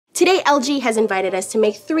Today, LG has invited us to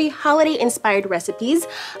make 3 holiday-inspired recipes,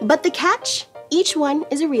 but the catch? Each one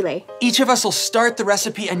is a relay. Each of us will start the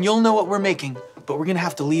recipe and you'll know what we're making, but we're gonna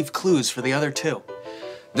have to leave clues for the other 2.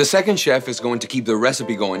 The second chef is going to keep the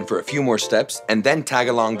recipe going for a few more steps and then tag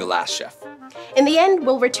along the last chef. In the end,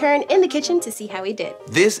 we'll return in the kitchen to see how he did.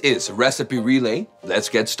 This is Recipe Relay. Let's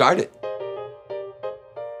get started.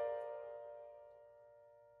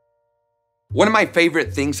 One of my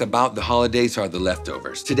favorite things about the holidays are the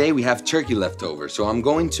leftovers. Today we have turkey leftovers, so I'm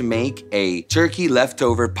going to make a turkey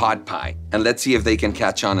leftover pot pie. And let's see if they can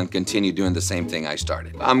catch on and continue doing the same thing I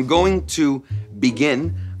started. I'm going to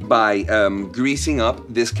begin by greasing up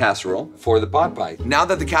this casserole for the pot pie. Now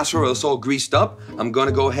that the casserole is all greased up, I'm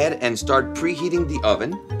gonna go ahead and start preheating the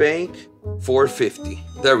oven. Bake 450.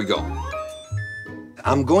 There we go.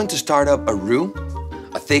 I'm going to start up a roux,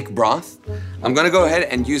 a thick broth. I'm gonna go ahead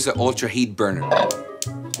and use the ultra heat burner. I'm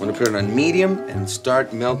gonna put it on medium and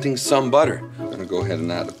start melting some butter. I'm gonna go ahead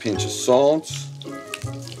and add a pinch of salt.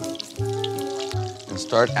 And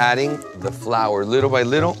start adding the flour little by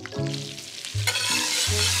little.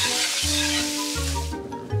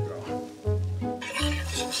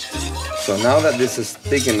 So now that this is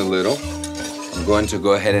thickened a little, I'm going to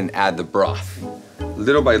go ahead and add the broth,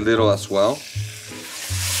 little by little as well,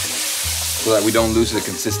 so that we don't lose the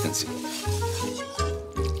consistency.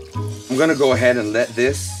 I'm gonna go ahead and let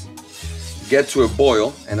this get to a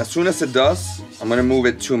boil, and as soon as it does, I'm gonna move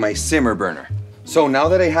it to my simmer burner. So now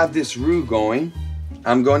that I have this roux going,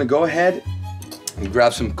 I'm gonna go ahead and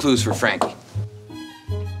grab some clues for Frankie.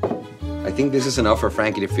 I think this is enough for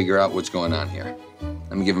Frankie to figure out what's going on here.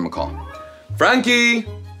 Let me give him a call. Frankie!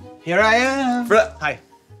 Here I am. Hi,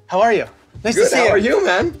 how are you? Nice Good, to see you. how are you,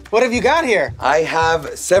 man? What have you got here? I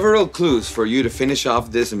have several clues for you to finish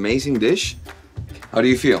off this amazing dish. How do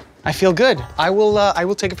you feel? I feel good. I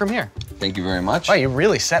will take it from here. Thank you very much. Oh, you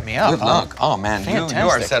really set me up. Good luck. Oh man, you are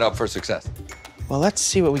Fantastic. set up for success. Well, let's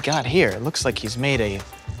see what we got here. It looks like he's made a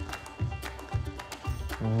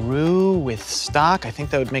roux with stock. I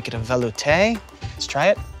think that would make it a velouté. Let's try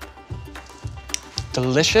it.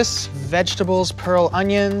 Delicious. Vegetables, pearl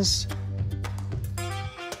onions,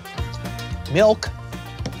 milk.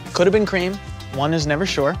 Could have been cream. One is never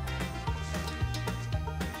sure.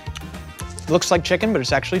 Looks like chicken, but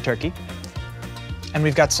it's actually turkey. And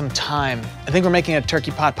we've got some thyme. I think we're making a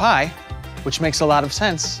turkey pot pie, which makes a lot of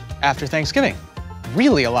sense after Thanksgiving.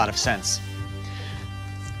 Really a lot of sense.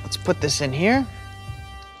 Let's put this in here.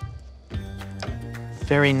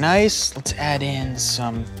 Very nice. Let's add in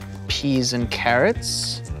some peas and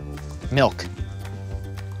carrots. Milk.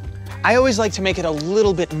 I always like to make it a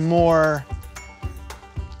little bit more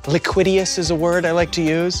liquidious is a word I like to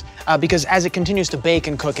use, because as it continues to bake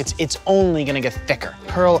and cook, it's only gonna get thicker.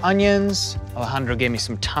 Pearl onions. Alejandro gave me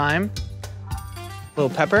some thyme. Little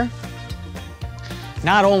pepper.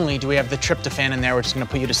 Not only do we have the tryptophan in there, which is gonna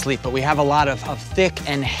put you to sleep, but we have a lot of thick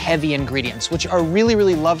and heavy ingredients, which are really,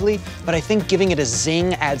 really lovely, but I think giving it a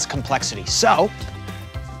zing adds complexity. So,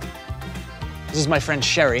 this is my friend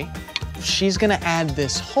Sherry. She's gonna add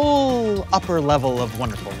this whole upper level of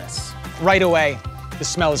wonderfulness. Right away, the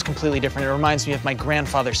smell is completely different. It reminds me of my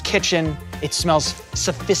grandfather's kitchen. It smells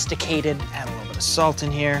sophisticated. Add a little bit of salt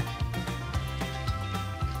in here.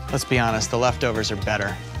 Let's be honest, the leftovers are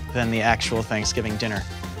better than the actual Thanksgiving dinner.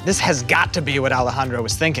 This has got to be what Alejandro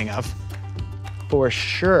was thinking of, for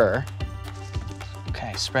sure.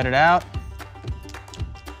 Okay, spread it out.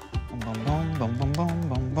 Boom, boom, boom, boom, boom,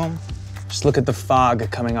 boom, boom. Just look at the fog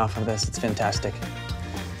coming off of this. It's fantastic.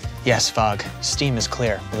 Yes, fog. Steam is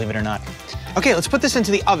clear, believe it or not. Okay, let's put this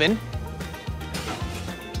into the oven.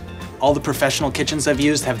 All the professional kitchens I've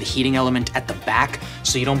used have the heating element at the back,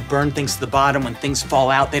 so you don't burn things to the bottom. When things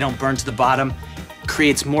fall out, they don't burn to the bottom.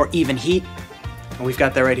 Creates more even heat. And we've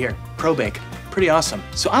got that right here, ProBake. Pretty awesome.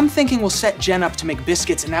 So I'm thinking we'll set Jen up to make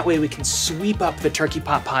biscuits, and that way we can sweep up the turkey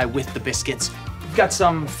pot pie with the biscuits. We've got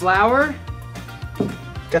some flour,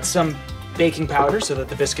 got some baking powder so that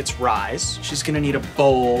the biscuits rise. She's gonna need a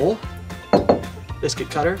bowl, biscuit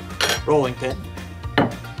cutter, rolling pin.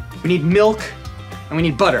 We need milk, and we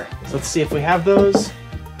need butter. So let's see if we have those.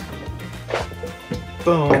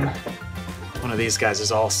 Boom. One of these guys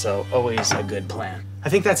is also always a good plan. I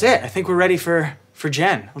think that's it. I think we're ready for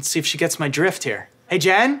Jen. Let's see if she gets my drift here. Hey,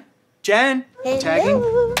 Jen? Jen? Hello. Tagging?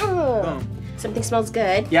 Boom. Something smells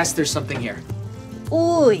good. Yes, there's something here.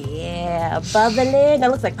 Oh yeah, bubbling. That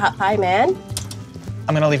looks like pot pie, man.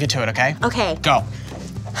 I'm gonna leave you to it, okay? Okay. Go. All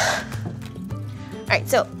right,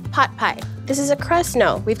 so pot pie. This is a crust?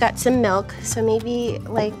 No, we've got some milk, so maybe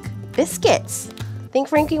like biscuits. I think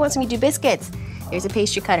Frankie wants me to do biscuits. Here's a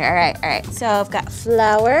pastry cutter. All right. So I've got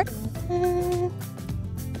flour.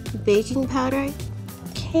 baking powder.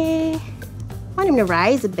 Okay. I want him to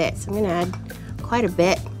rise a bit, so I'm gonna add quite a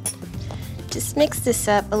bit. Just mix this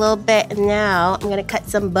up a little bit, and now I'm gonna cut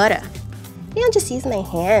some butter. Maybe I'll just use my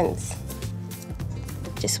hands.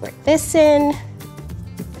 Just work this in.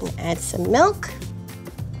 I'm gonna add some milk.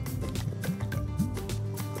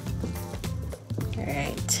 All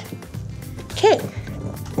right. Okay,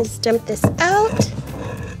 let's dump this out.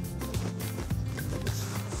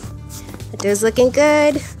 The dough's looking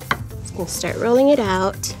good. Just gonna start rolling it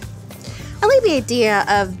out. I like the idea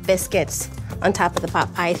of biscuits on top of the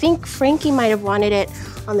pot pie. I think Frankie might have wanted it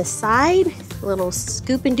on the side, a little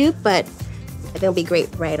scoop and dupe, but I think it'll be great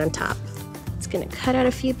right on top. It's gonna cut out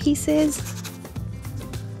a few pieces.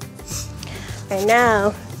 And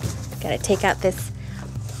now, gotta take out this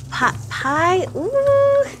pot pie.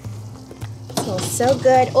 Ooh, it smells so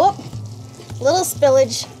good. Oh, little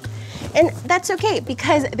spillage. And that's okay,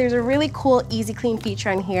 because there's a really cool easy clean feature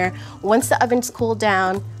on here. Once the oven's cooled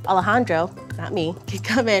down, Alejandro, not me, can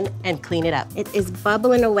come in and clean it up. It is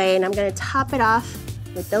bubbling away, and I'm gonna top it off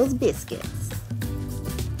with those biscuits.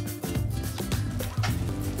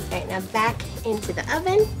 All right, now back into the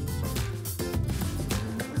oven.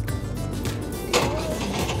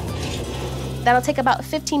 That'll take about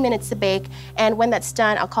 15 minutes to bake, and when that's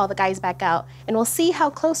done, I'll call the guys back out, and we'll see how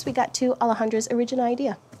close we got to Alejandro's original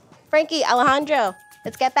idea. Frankie, Alejandro,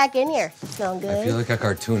 let's get back in here. Smell good? I feel like a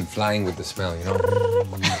cartoon flying with the smell, you know?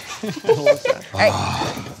 All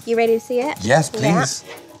right, you ready to see it? Yes, please.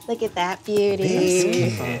 Yeah. Look at that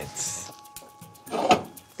beauty.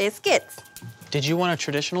 Biscuits. Did you want a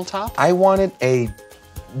traditional top? I wanted I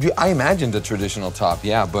imagined a traditional top,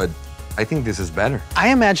 yeah, but I think this is better. I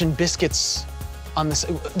imagined biscuits on this.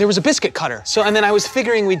 There was a biscuit cutter, and then I was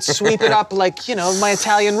figuring we'd sweep it up like, you know, my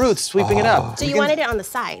Italian roots, sweeping it up. So you wanted it on the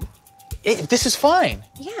side? This is fine.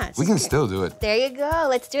 Yeah. We can still do it. There you go.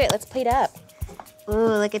 Let's do it. Let's plate up. Ooh,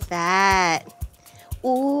 look at that.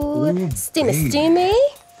 Ooh, steamy.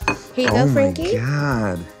 Here you go, Frankie. Oh my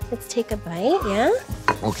God. Let's take a bite, yeah?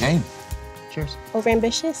 Okay. Cheers.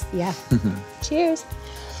 Overambitious? Yeah. Cheers.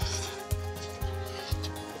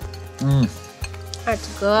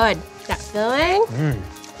 That's good. That filling?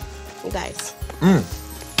 You guys. Oh,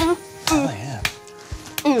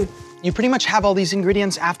 yeah. You pretty much have all these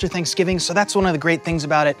ingredients after Thanksgiving, so that's one of the great things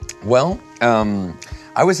about it. Well,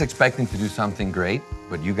 I was expecting to do something great,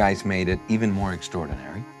 but you guys made it even more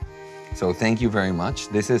extraordinary. So thank you very much.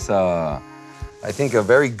 This is, I think, a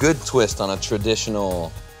very good twist on a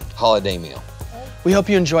traditional holiday meal. We hope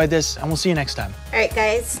you enjoyed this, and we'll see you next time. All right,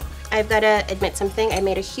 guys. I've got to admit something. I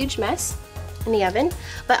made a huge mess in the oven.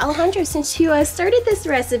 But Alejandro, since you started this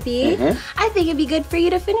recipe, I think it'd be good for you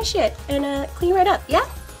to finish it and clean right up, yeah?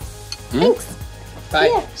 Thanks. Bye.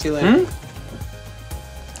 Yeah. See you later.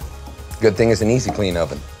 Good thing it's an easy clean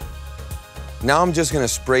oven. Now I'm just gonna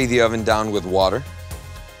spray the oven down with water,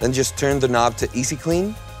 then just turn the knob to easy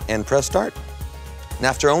clean and press start. And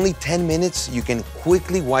after only 10 minutes, you can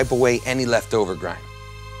quickly wipe away any leftover grime.